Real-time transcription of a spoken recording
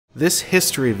This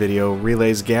history video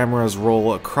relays Gamera's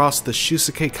role across the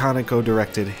Shusuke Kaneko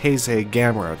directed Heisei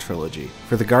Gamera Trilogy.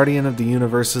 For the Guardian of the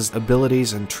Universe's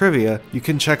abilities and trivia, you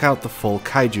can check out the full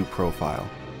Kaiju profile.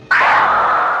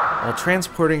 While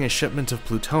transporting a shipment of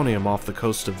plutonium off the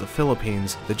coast of the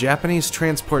Philippines, the Japanese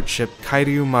transport ship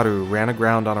Kaiju Maru ran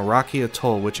aground on a rocky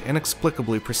atoll which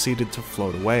inexplicably proceeded to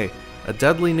float away. A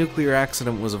deadly nuclear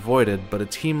accident was avoided, but a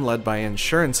team led by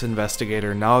insurance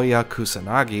investigator Naoya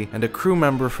Kusanagi and a crew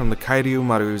member from the Kaiju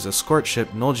Maru's escort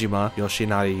ship Nojima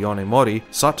Yoshinari Yonemori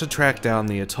sought to track down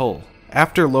the atoll.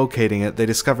 After locating it, they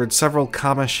discovered several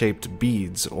kama-shaped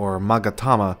beads, or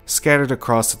magatama, scattered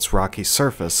across its rocky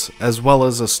surface, as well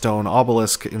as a stone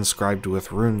obelisk inscribed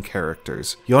with rune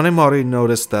characters. Yonemori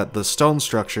noticed that the stone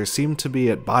structure seemed to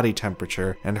be at body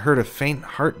temperature and heard a faint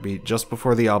heartbeat just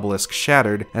before the obelisk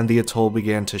shattered and the atoll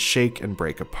began to shake and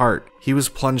break apart. He was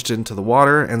plunged into the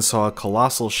water and saw a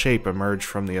colossal shape emerge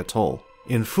from the atoll.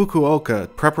 In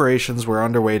Fukuoka, preparations were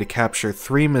underway to capture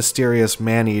 3 mysterious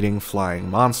man-eating flying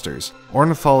monsters.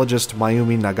 Ornithologist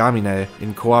Mayumi Nagamine,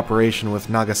 in cooperation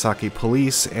with Nagasaki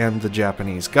police and the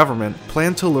Japanese government,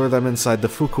 planned to lure them inside the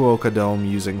Fukuoka dome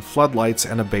using floodlights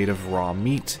and a bait of raw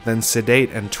meat, then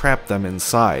sedate and trap them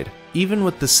inside. Even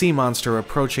with the sea monster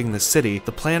approaching the city,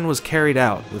 the plan was carried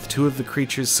out, with 2 of the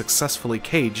creatures successfully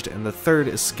caged and the 3rd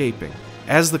escaping.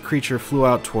 As the creature flew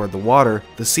out toward the water,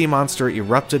 the sea monster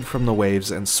erupted from the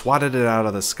waves and swatted it out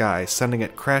of the sky, sending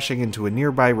it crashing into a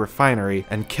nearby refinery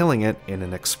and killing it in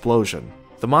an explosion.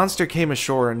 The monster came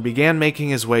ashore and began making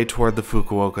his way toward the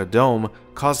Fukuoka dome,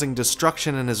 causing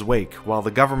destruction in his wake, while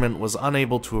the government was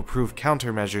unable to approve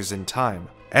countermeasures in time.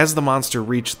 As the monster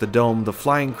reached the dome, the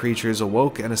flying creatures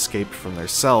awoke and escaped from their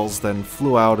cells, then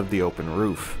flew out of the open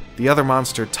roof. The other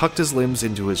monster tucked his limbs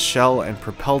into his shell and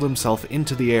propelled himself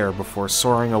into the air before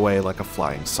soaring away like a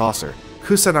flying saucer.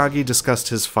 Kusanagi discussed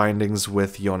his findings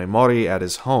with Yonemori at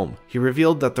his home. He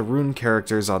revealed that the rune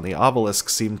characters on the obelisk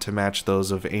seemed to match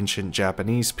those of ancient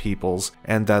Japanese peoples,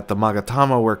 and that the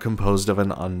magatama were composed of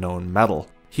an unknown metal.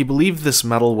 He believed this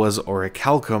metal was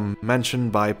orichalcum,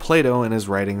 mentioned by Plato in his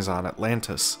writings on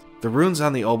Atlantis. The runes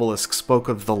on the obelisk spoke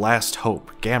of the last hope,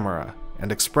 Gamera,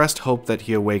 and expressed hope that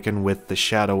he awaken with the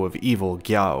shadow of evil,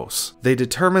 Gyaos. They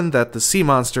determined that the sea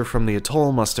monster from the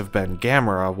atoll must have been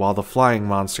Gamera, while the flying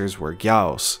monsters were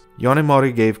Gyaos.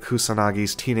 Yonemori gave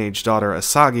Kusanagi's teenage daughter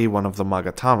Asagi one of the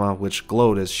magatama, which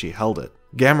glowed as she held it.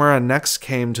 Gamera next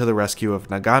came to the rescue of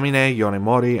Nagamine,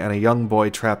 Yonemori, and a young boy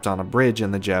trapped on a bridge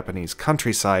in the Japanese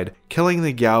countryside, killing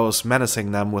the Gyaos,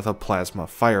 menacing them with a plasma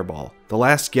fireball. The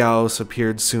last Gyaos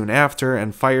appeared soon after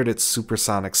and fired its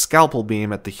supersonic scalpel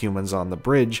beam at the humans on the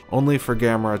bridge, only for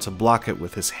Gamera to block it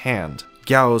with his hand.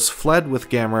 Gyaos fled with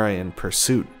Gamera in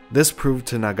pursuit. This proved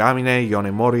to Nagamine,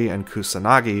 Yonemori, and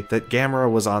Kusanagi that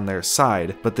Gamera was on their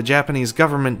side, but the Japanese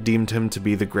government deemed him to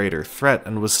be the greater threat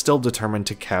and was still determined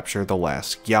to capture the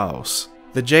last Gyaos.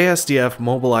 The JSDF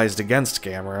mobilized against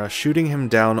Gamera, shooting him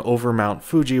down over Mount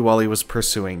Fuji while he was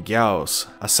pursuing Gyaos.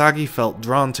 Asagi felt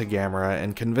drawn to Gamera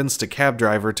and convinced a cab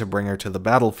driver to bring her to the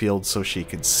battlefield so she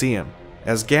could see him.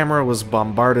 As Gamera was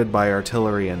bombarded by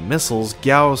artillery and missiles,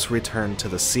 Gyaos returned to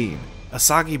the scene.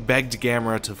 Asagi begged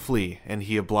Gamera to flee, and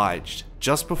he obliged.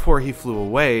 Just before he flew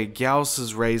away,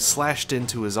 Gyaos' rays slashed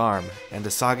into his arm, and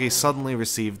Asagi suddenly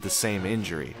received the same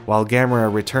injury. While Gamera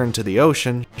returned to the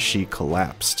ocean, she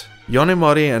collapsed.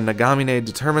 Yonemori and Nagamine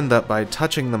determined that by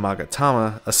touching the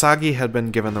magatama, Asagi had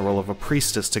been given the role of a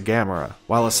priestess to Gamera.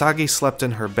 While Asagi slept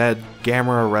in her bed,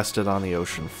 Gamera rested on the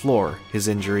ocean floor, his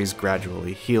injuries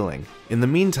gradually healing. In the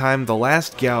meantime, the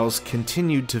last Gyaos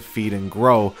continued to feed and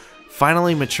grow,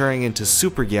 finally maturing into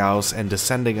Super Gyaos and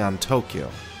descending on Tokyo.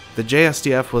 The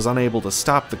JSDF was unable to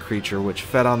stop the creature, which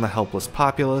fed on the helpless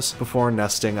populace before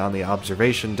nesting on the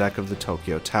observation deck of the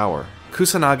Tokyo Tower.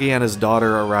 Kusanagi and his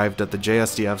daughter arrived at the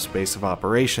JSDF's base of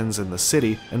operations in the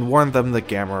city and warned them that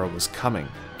Gamera was coming.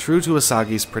 True to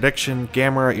Asagi's prediction,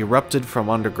 Gamera erupted from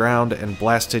underground and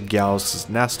blasted Gyaos'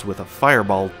 nest with a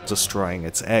fireball, destroying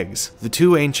its eggs. The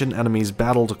 2 ancient enemies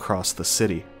battled across the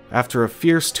city. After a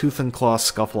fierce tooth-and-claw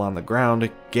scuffle on the ground,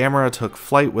 Gamera took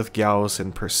flight with Gyaos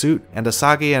in pursuit, and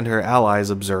Asagi and her allies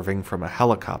observing from a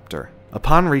helicopter.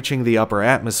 Upon reaching the upper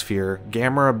atmosphere,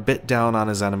 Gamera bit down on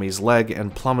his enemy's leg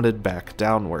and plummeted back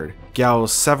downward.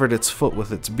 Gyaos severed its foot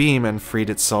with its beam and freed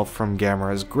itself from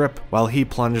Gamera's grip, while he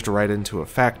plunged right into a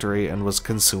factory and was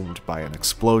consumed by an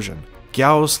explosion.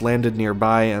 Gyaos landed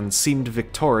nearby and seemed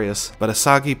victorious, but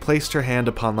Asagi placed her hand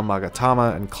upon the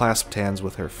magatama and clasped hands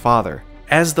with her father.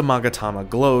 As the magatama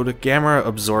glowed, Gamera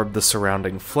absorbed the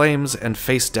surrounding flames and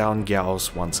faced down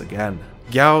Gyaos once again.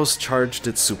 Gyaos charged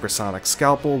its supersonic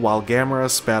scalpel while Gamera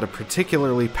spat a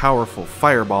particularly powerful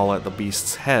fireball at the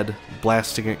beast's head,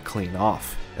 blasting it clean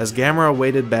off. As Gamera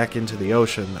waded back into the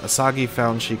ocean, Asagi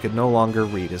found she could no longer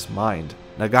read his mind.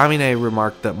 Nagamine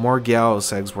remarked that more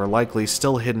Gyaos eggs were likely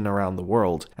still hidden around the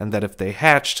world, and that if they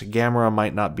hatched, Gamera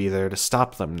might not be there to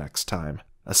stop them next time.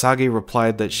 Asagi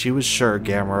replied that she was sure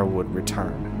Gamera would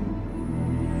return.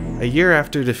 A year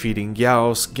after defeating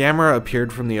Gyaos, Gamera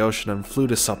appeared from the ocean and flew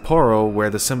to Sapporo, where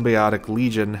the symbiotic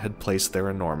legion had placed their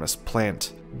enormous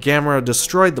plant. Gamera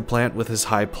destroyed the plant with his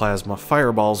high plasma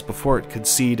fireballs before it could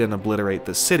seed and obliterate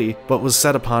the city, but was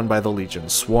set upon by the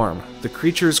Legion's swarm. The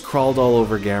creatures crawled all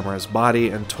over Gamera's body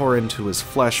and tore into his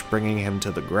flesh, bringing him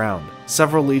to the ground.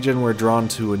 Several Legion were drawn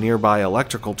to a nearby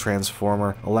electrical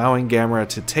transformer, allowing Gamera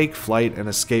to take flight and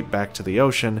escape back to the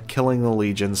ocean, killing the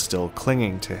Legion still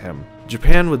clinging to him.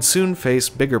 Japan would soon face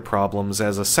bigger problems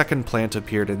as a second plant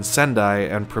appeared in Sendai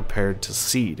and prepared to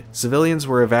seed. Civilians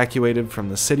were evacuated from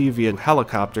the city via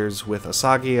helicopters, with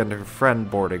Asagi and her friend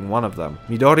boarding one of them.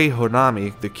 Midori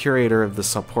Honami, the curator of the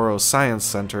Sapporo Science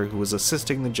Center who was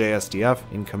assisting the JSDF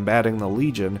in combating the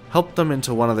Legion, helped them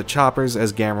into one of the choppers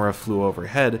as Gamera flew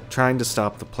overhead, trying to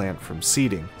stop the plant from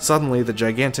seeding. Suddenly, the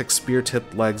gigantic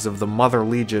spear-tipped legs of the Mother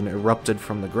Legion erupted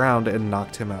from the ground and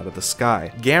knocked him out of the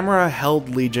sky. Gamera held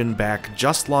Legion back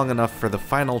just long enough for the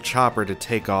final chopper to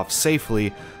take off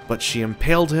safely, but she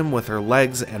impaled him with her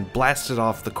legs and blasted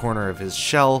off the corner of his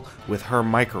shell with her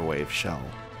microwave shell.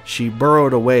 She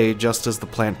burrowed away just as the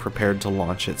plant prepared to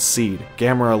launch its seed.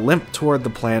 Gamera limped toward the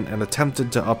plant and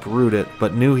attempted to uproot it,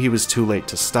 but knew he was too late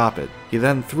to stop it. He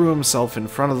then threw himself in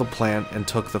front of the plant and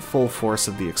took the full force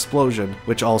of the explosion,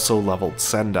 which also leveled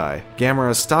Sendai.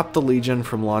 Gamera stopped the Legion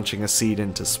from launching a seed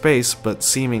into space, but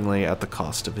seemingly at the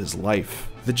cost of his life.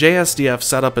 The JSDF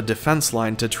set up a defense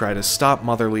line to try to stop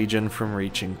Mother Legion from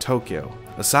reaching Tokyo.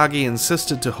 Asagi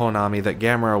insisted to Honami that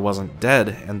Gamera wasn't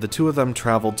dead, and the two of them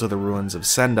traveled to the ruins of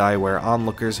Sendai where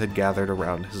onlookers had gathered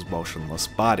around his motionless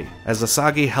body. As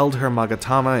Asagi held her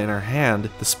Magatama in her hand,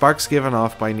 the sparks given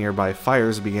off by nearby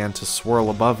fires began to swirl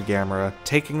above Gamera,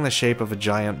 taking the shape of a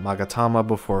giant Magatama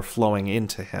before flowing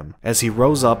into him. As he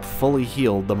rose up, fully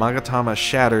healed, the Magatama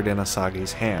shattered in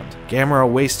Asagi's hand. Gamera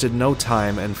wasted no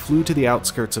time and flew to the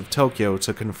outskirts of Tokyo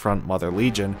to confront Mother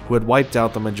Legion, who had wiped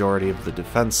out the majority of the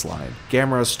defense line.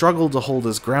 Gamera struggled to hold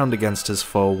his ground against his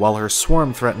foe, while her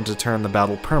swarm threatened to turn the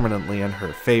battle permanently in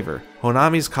her favor.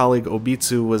 Honami's colleague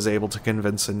Obitsu was able to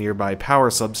convince a nearby power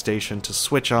substation to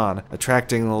switch on,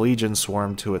 attracting the Legion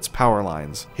swarm to its power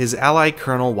lines. His ally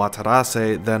Colonel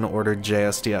Watarase then ordered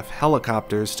JSDF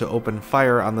helicopters to open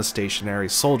fire on the stationary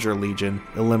soldier Legion,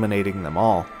 eliminating them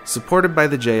all. Supported by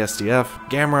the JSDF,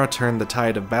 Gamera turned the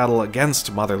tide of battle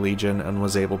against Mother Legion and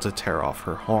was able to tear off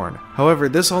her horn. However,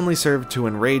 this only served to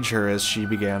enrage her as she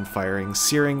began firing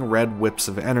searing red whips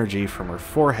of energy from her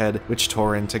forehead, which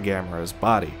tore into Gamera's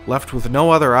body. Left with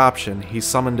no other option, he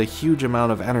summoned a huge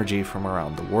amount of energy from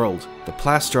around the world. The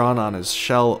plastron on his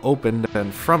shell opened,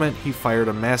 and from it he fired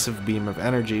a massive beam of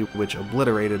energy which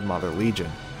obliterated Mother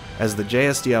Legion. As the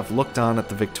JSDF looked on at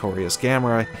the victorious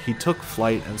Gamera, he took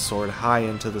flight and soared high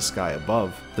into the sky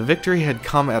above. The victory had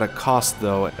come at a cost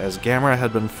though, as Gamera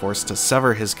had been forced to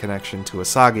sever his connection to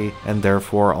Asagi, and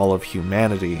therefore all of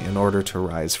humanity, in order to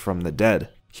rise from the dead.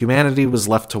 Humanity was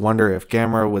left to wonder if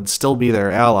Gamera would still be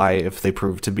their ally if they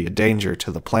proved to be a danger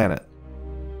to the planet.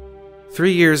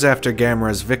 3 years after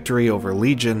Gamera's victory over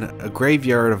Legion, a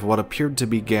graveyard of what appeared to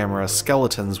be Gamera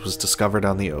skeletons was discovered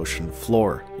on the ocean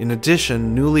floor. In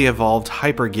addition, newly evolved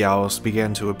Hyper-Gyaos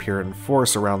began to appear in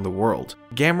force around the world.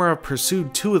 Gamera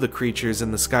pursued 2 of the creatures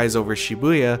in the skies over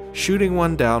Shibuya, shooting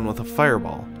one down with a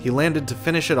fireball. He landed to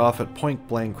finish it off at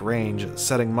point-blank range,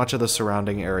 setting much of the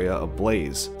surrounding area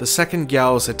ablaze. The second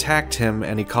Gyaos attacked him,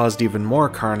 and he caused even more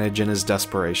carnage in his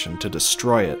desperation to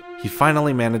destroy it. He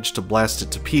finally managed to blast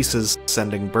it to pieces,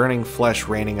 sending burning flesh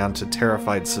raining onto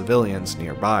terrified civilians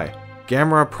nearby.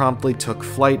 Gamera promptly took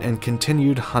flight and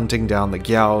continued hunting down the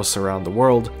Gyaos around the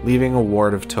world, leaving a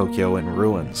ward of Tokyo in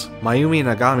ruins. Mayumi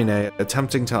Nagamine,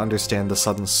 attempting to understand the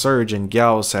sudden surge in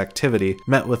Gyaos activity,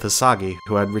 met with Asagi,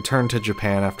 who had returned to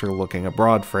Japan after looking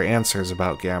abroad for answers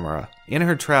about Gamera. In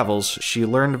her travels, she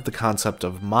learned of the concept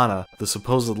of mana, the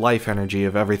supposed life energy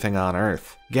of everything on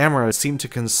Earth. Gamera seemed to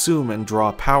consume and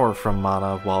draw power from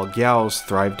mana, while Gyaos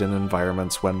thrived in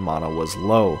environments when mana was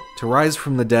low. To rise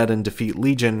from the dead and defeat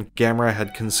Legion, Gamera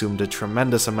had consumed a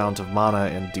tremendous amount of mana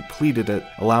and depleted it,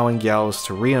 allowing Gyaos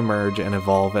to re-emerge and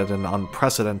evolve at an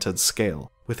unprecedented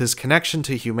scale. With his connection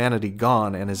to humanity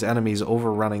gone and his enemies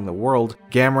overrunning the world,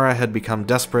 Gamera had become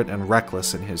desperate and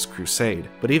reckless in his crusade.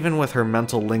 But even with her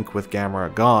mental link with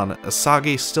Gamera gone,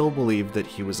 Asagi still believed that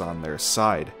he was on their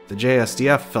side. The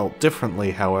JSDF felt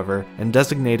differently, however, and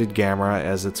designated Gamera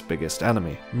as its biggest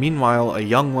enemy. Meanwhile, a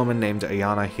young woman named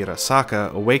Ayana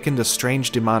Hirasaka awakened a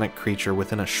strange demonic creature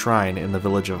within a shrine in the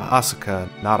village of Asuka,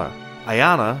 Nara.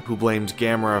 Ayana, who blamed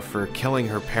Gamera for killing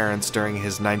her parents during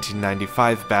his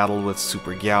 1995 battle with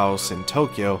Super Gyaos in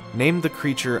Tokyo, named the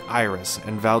creature Iris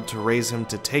and vowed to raise him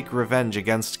to take revenge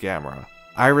against Gamera.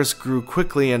 Iris grew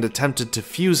quickly and attempted to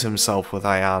fuse himself with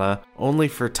Ayana, only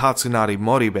for Tatsunari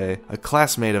Moribe, a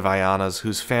classmate of Ayana's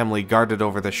whose family guarded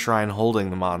over the shrine holding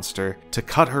the monster, to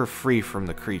cut her free from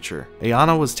the creature.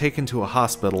 Ayana was taken to a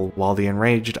hospital while the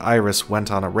enraged Iris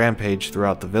went on a rampage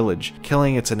throughout the village,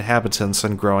 killing its inhabitants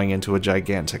and growing into a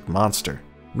gigantic monster.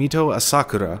 Mito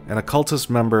Asakura, an occultist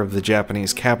member of the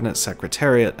Japanese Cabinet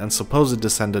Secretariat and supposed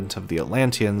descendant of the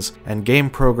Atlanteans, and game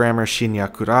programmer Shinya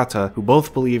Kurata, who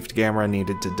both believed Gamera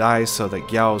needed to die so that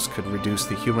Gyaos could reduce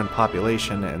the human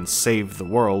population and save the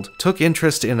world, took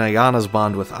interest in Ayana's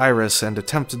bond with Iris and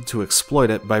attempted to exploit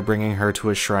it by bringing her to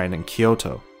a shrine in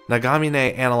Kyoto.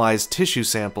 Nagamine analyzed tissue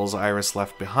samples Iris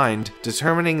left behind,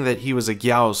 determining that he was a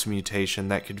Gyaos mutation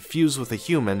that could fuse with a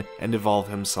human and evolve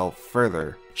himself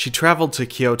further. She traveled to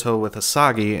Kyoto with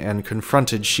Asagi and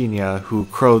confronted Shinya, who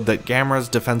crowed that Gamera's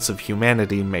defense of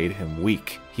humanity made him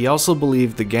weak. He also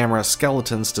believed the Gamera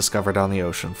skeletons discovered on the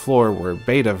ocean floor were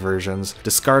beta versions,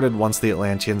 discarded once the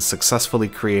Atlanteans successfully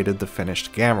created the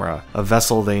finished Gamera, a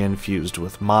vessel they infused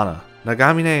with mana.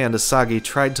 Nagamine and Asagi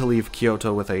tried to leave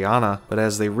Kyoto with Ayana, but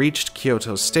as they reached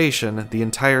Kyoto Station, the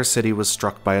entire city was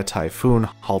struck by a typhoon,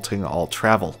 halting all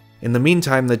travel. In the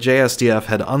meantime, the JSDF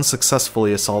had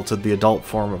unsuccessfully assaulted the adult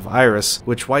form of Iris,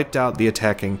 which wiped out the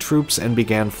attacking troops and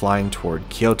began flying toward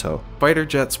Kyoto. Fighter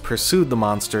jets pursued the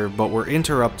monster, but were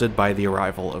interrupted by the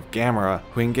arrival of Gamera,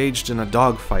 who engaged in a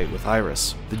dogfight with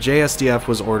Iris. The JSDF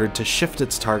was ordered to shift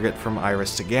its target from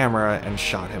Iris to Gamera and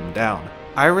shot him down.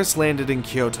 Iris landed in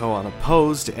Kyoto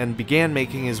unopposed and began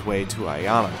making his way to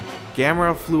Ayana.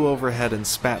 Gamera flew overhead and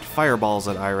spat fireballs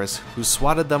at Iris, who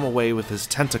swatted them away with his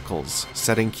tentacles,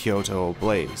 setting Kyoto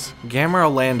ablaze.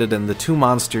 Gamera landed and the two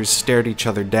monsters stared each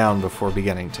other down before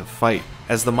beginning to fight.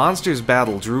 As the monsters'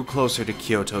 battle drew closer to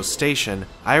Kyoto Station,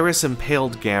 Iris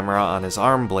impaled Gamera on his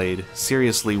arm blade,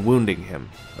 seriously wounding him.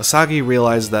 Asagi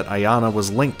realized that Ayana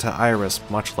was linked to Iris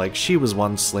much like she was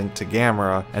once linked to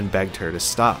Gamera, and begged her to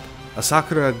stop.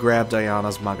 Asakura grabbed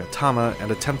Ayana's Magatama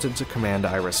and attempted to command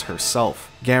Iris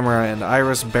herself. Gamera and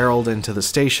Iris barreled into the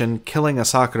station, killing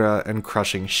Asakura and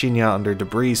crushing Shinya under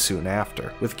debris soon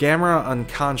after. With Gamera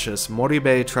unconscious,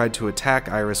 Moribe tried to attack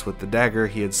Iris with the dagger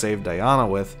he had saved Ayana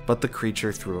with, but the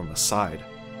creature threw him aside.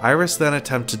 Iris then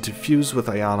attempted to fuse with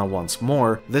Ayana once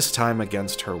more, this time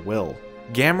against her will.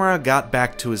 Gamera got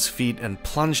back to his feet and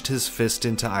plunged his fist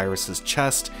into Iris's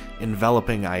chest,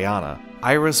 enveloping Ayana.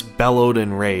 Iris bellowed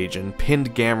in rage and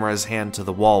pinned Gamera's hand to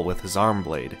the wall with his arm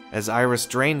blade. As Iris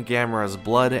drained Gamera's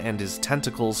blood and his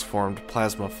tentacles formed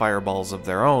plasma fireballs of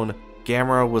their own,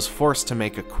 Gamera was forced to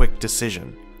make a quick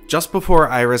decision. Just before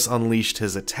Iris unleashed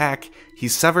his attack, he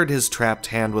severed his trapped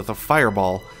hand with a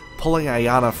fireball, pulling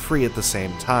Ayana free at the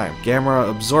same time. Gamera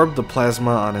absorbed the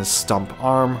plasma on his stump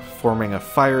arm, forming a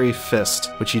fiery fist,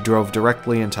 which he drove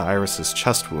directly into Iris's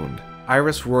chest wound.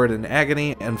 Iris roared in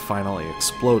agony and finally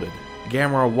exploded.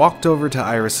 Gamera walked over to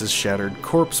Iris's shattered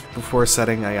corpse before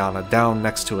setting Ayana down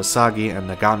next to Asagi and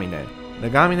Nagamine.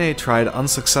 Nagamine tried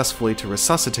unsuccessfully to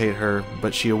resuscitate her,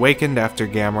 but she awakened after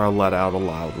Gamera let out a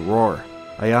loud roar.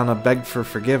 Ayana begged for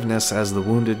forgiveness as the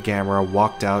wounded Gamera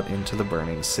walked out into the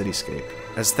burning cityscape.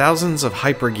 As thousands of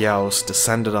Hyper Gyaos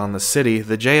descended on the city,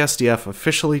 the JSDF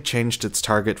officially changed its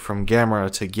target from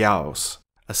Gamera to Gyaos.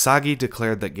 Asagi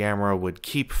declared that Gamera would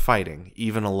keep fighting,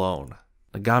 even alone.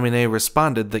 Nagamine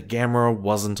responded that Gamera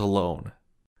wasn't alone.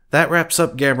 That wraps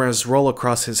up Gamera's role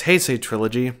across his Heisei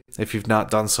trilogy. If you've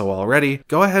not done so already,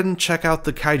 go ahead and check out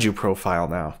the Kaiju profile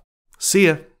now. See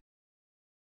ya!